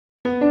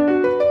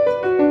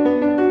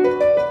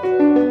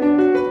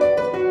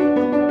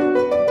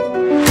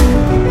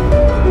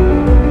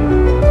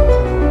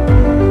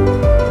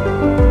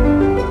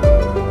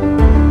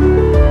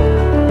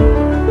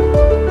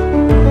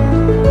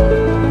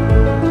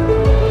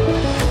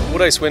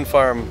Woodhouse Wind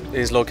Farm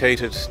is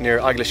located near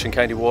Erection in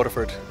County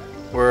Waterford.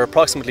 We're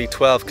approximately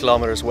 12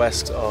 kilometres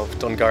west of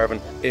Dungarvan.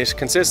 It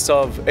consists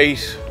of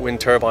 8 wind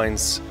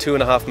turbines,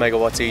 2.5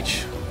 megawatts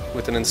each,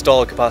 with an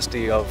installed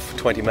capacity of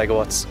 20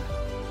 megawatts.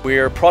 We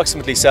are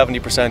approximately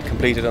 70%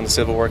 completed on the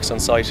civil works on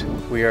site.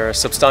 We are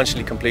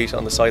substantially complete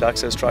on the site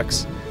access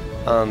tracks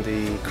and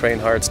the crane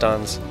hard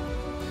stands.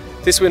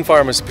 This wind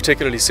farm is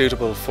particularly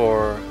suitable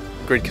for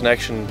grid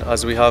connection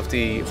as we have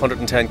the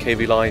 110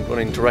 kV line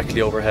running directly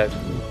overhead.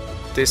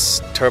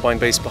 This turbine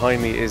base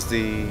behind me is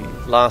the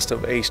last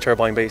of 8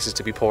 turbine bases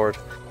to be poured.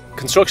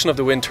 Construction of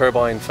the wind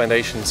turbine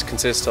foundations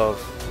consists of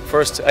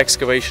first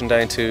excavation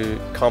down to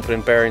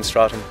competent bearing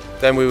stratum.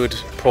 Then we would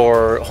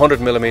pour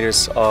 100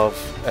 millimetres of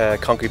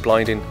concrete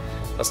blinding.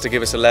 That's to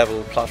give us a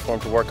level platform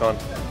to work on.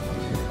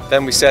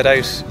 Then we set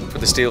out for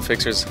the steel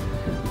fixers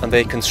and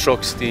they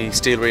construct the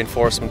steel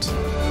reinforcement.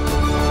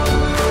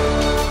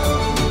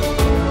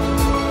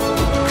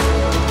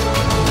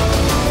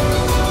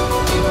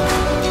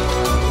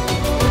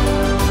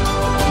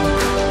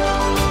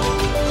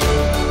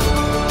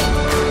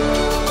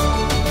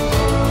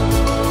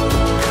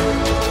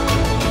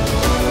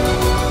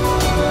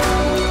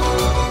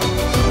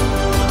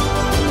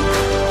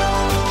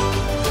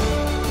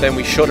 Then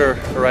we shutter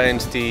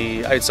around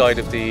the outside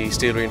of the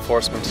steel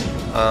reinforcement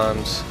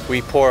and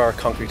we pour our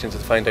concrete into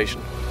the foundation.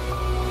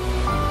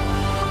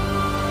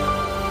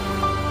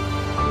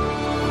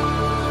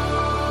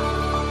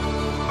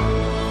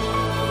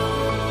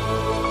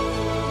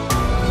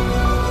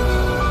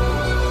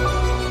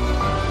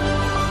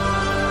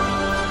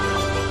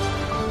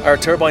 Our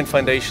turbine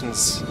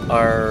foundations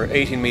are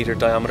 18-metre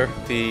diameter.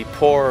 The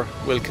pour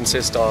will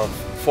consist of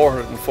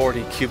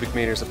 440 cubic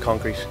metres of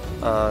concrete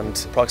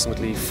and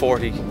approximately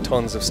 40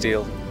 tonnes of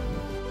steel.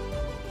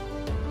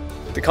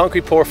 The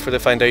concrete pour for the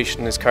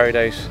foundation is carried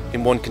out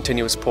in one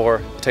continuous pour.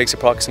 It takes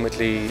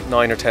approximately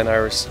 9 or 10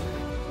 hours.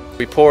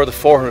 We pour the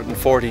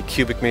 440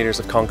 cubic metres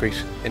of concrete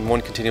in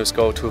one continuous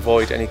go to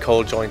avoid any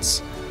cold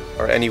joints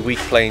or any weak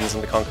planes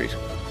in the concrete.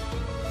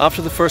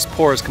 After the first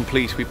pour is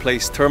complete, we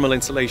place thermal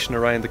insulation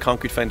around the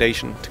concrete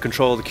foundation to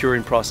control the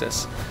curing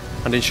process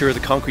and ensure the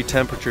concrete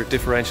temperature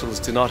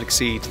differentials do not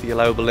exceed the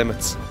allowable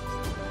limits.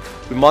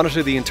 We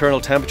monitor the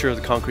internal temperature of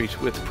the concrete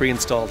with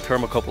pre-installed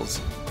thermocouples.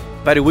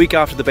 About a week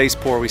after the base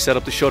pour, we set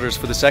up the shutters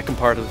for the second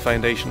part of the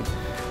foundation,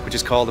 which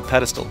is called the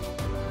Pedestal,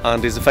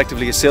 and is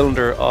effectively a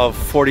cylinder of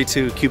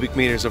 42 cubic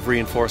metres of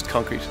reinforced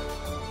concrete.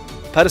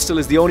 Pedestal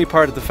is the only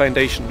part of the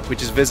foundation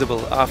which is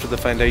visible after the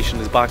foundation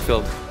is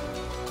backfilled.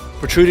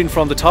 Protruding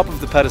from the top of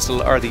the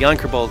pedestal are the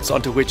anchor bolts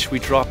onto which we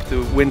drop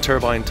the wind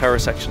turbine tower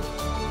section.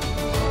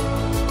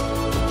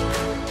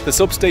 The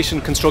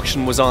substation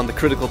construction was on the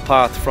critical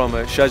path from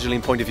a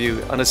scheduling point of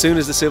view, and as soon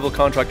as the civil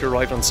contractor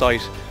arrived on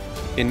site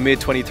in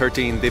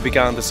mid-2013, they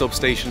began the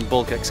substation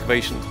bulk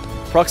excavation.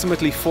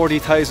 Approximately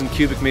 40,000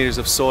 cubic metres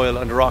of soil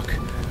and rock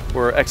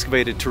were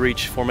excavated to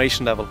reach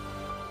formation level.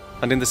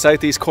 And in the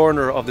southeast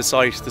corner of the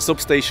site, the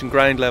substation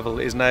ground level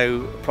is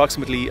now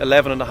approximately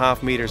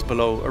 11.5 metres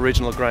below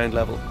original ground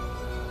level.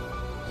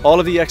 All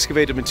of the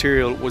excavated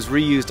material was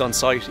reused on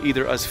site,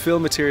 either as fill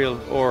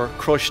material or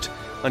crushed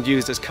and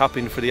used as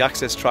capping for the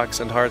access tracks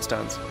and hard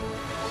stands.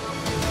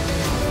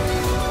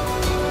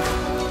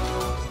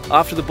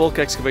 After the bulk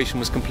excavation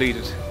was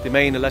completed, the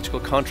main electrical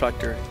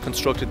contractor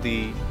constructed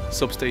the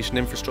substation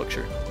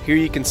infrastructure. Here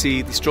you can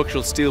see the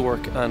structural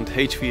steelwork and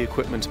HV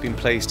equipment being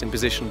placed in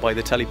position by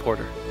the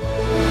teleporter.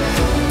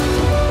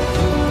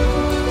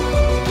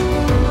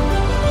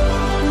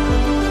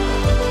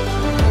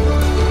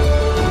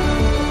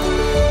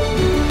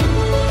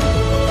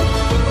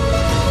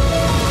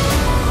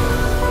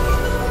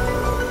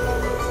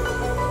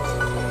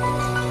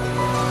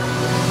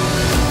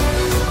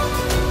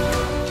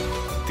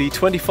 The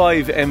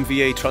 25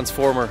 MVA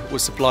transformer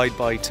was supplied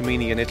by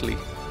Turbine in Italy.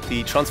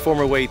 The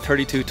transformer weighed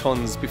 32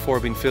 tonnes before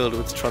being filled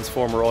with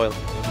transformer oil.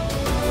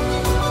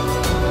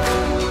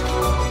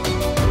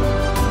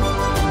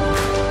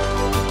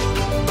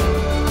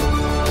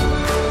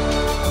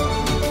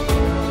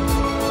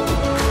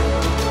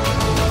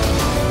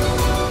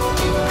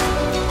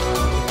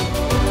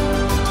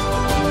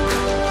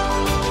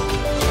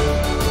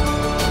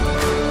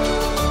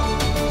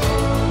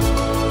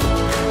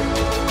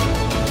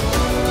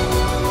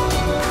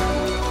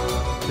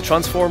 The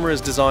transformer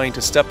is designed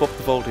to step up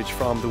the voltage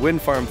from the wind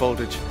farm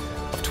voltage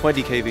of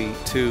 20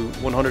 kV to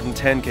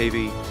 110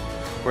 kV,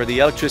 where the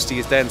electricity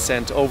is then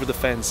sent over the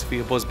fence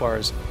via bus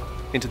bars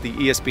into the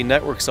ESB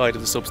network side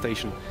of the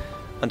substation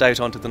and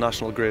out onto the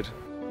national grid.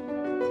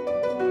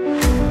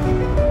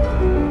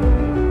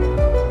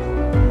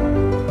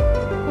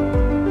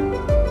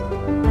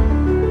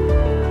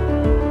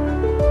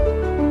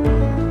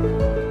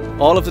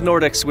 All of the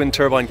Nordex wind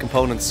turbine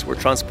components were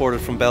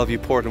transported from Bellevue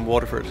Port in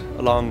Waterford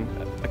along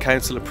a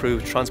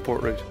council-approved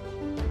transport route.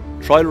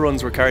 Trial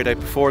runs were carried out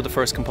before the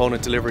first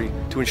component delivery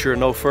to ensure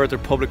no further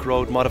public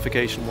road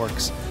modification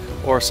works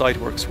or site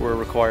works were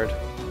required.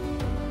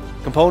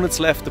 Components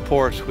left the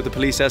port with a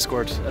police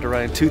escort at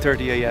around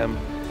 2:30 AM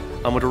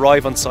and would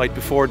arrive on site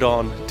before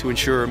dawn to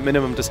ensure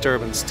minimum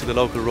disturbance to the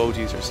local road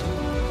users.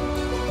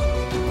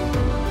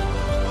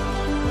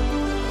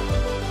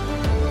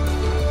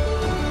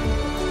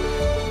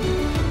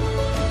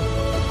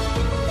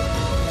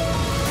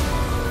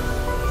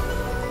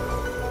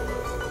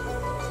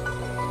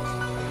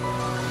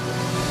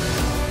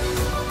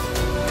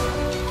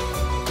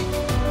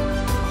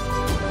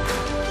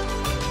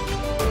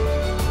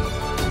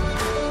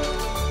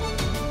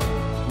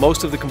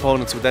 Most of the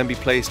components would then be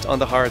placed on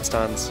the hard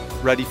stands,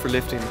 ready for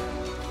lifting.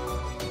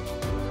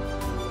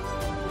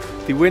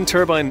 The wind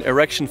turbine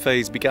erection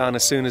phase began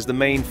as soon as the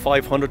main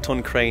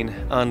 500-ton crane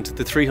and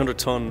the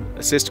 300-ton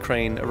assist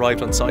crane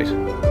arrived on site.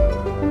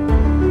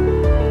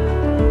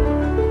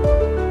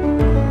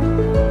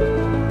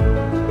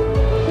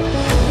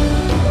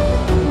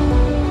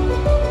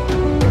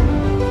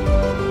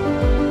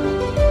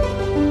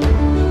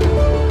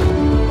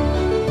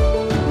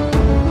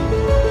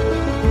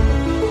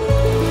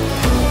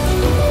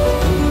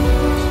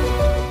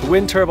 The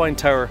wind turbine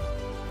tower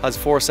has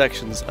 4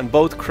 sections, and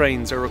both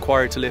cranes are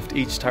required to lift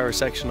each tower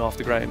section off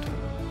the ground.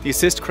 The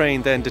assist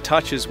crane then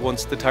detaches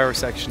once the tower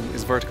section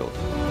is vertical.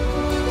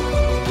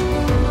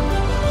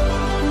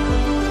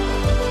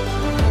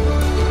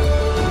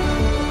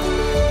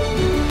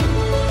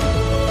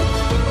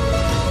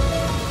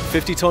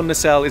 50-ton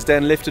nacelle is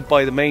then lifted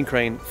by the main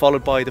crane,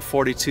 followed by the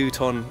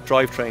 42-ton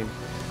drivetrain,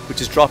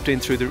 which is dropped in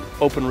through the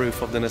open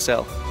roof of the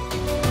nacelle.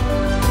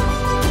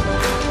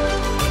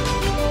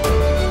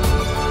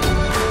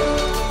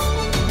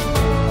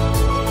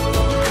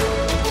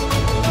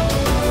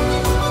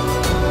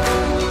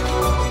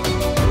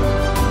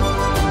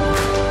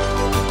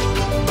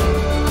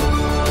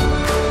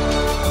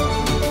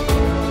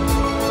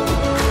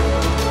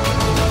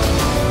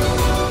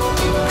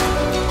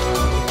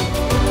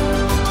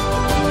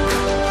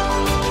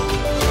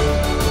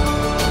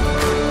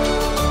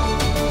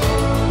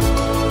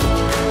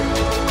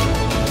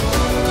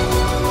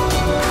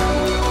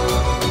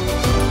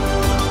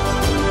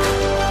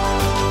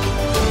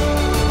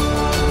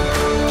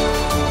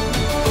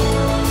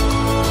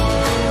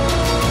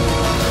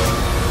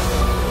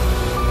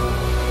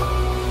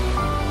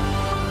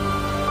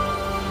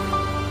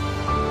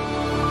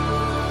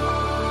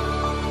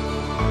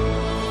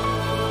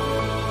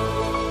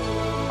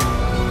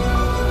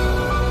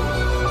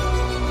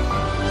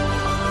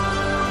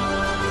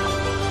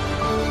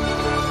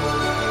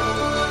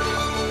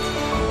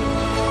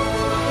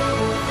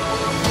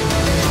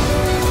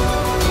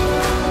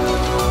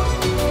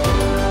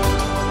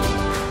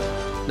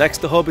 Next,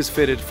 the hub is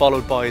fitted,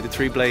 followed by the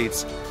 3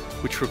 blades,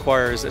 which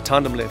requires a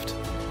tandem lift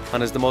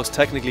and is the most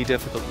technically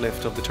difficult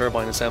lift of the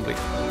turbine assembly.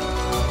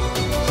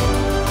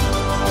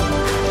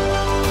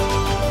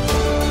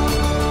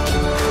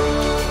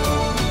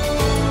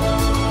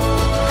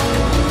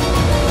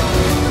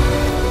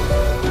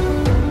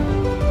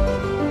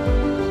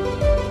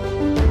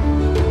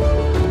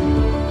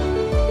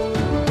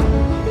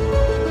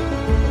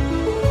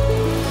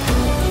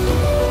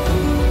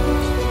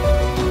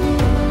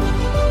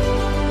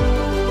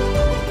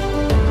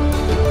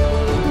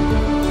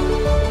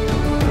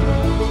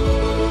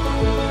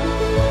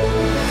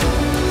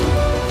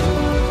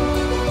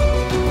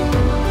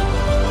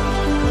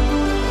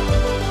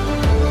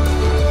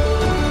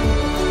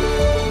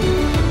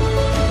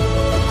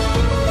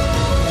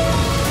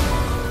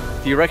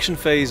 The erection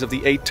phase of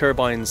the 8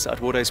 turbines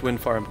at Woodhouse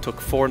Wind Farm took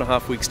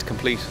 4.5 weeks to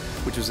complete,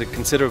 which was a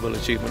considerable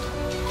achievement.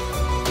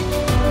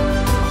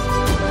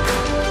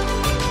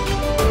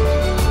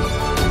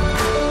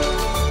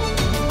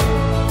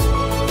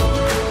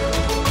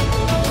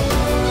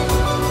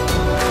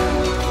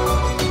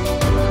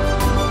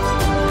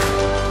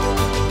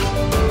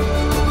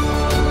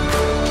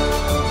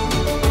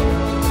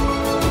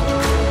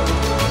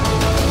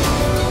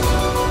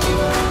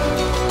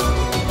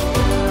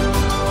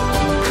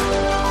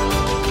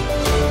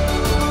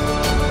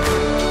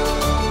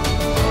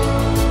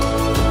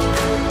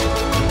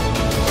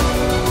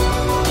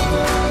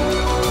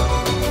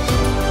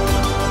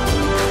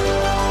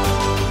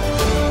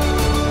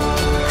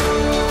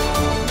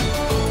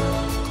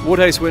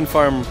 Woodhouse Wind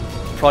Farm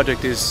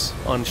project is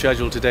on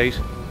schedule to date,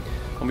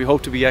 and we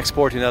hope to be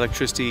exporting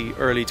electricity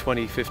early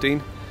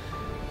 2015,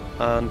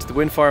 and the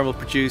wind farm will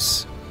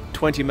produce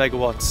 20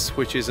 megawatts,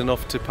 which is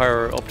enough to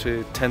power up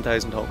to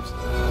 10,000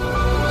 homes.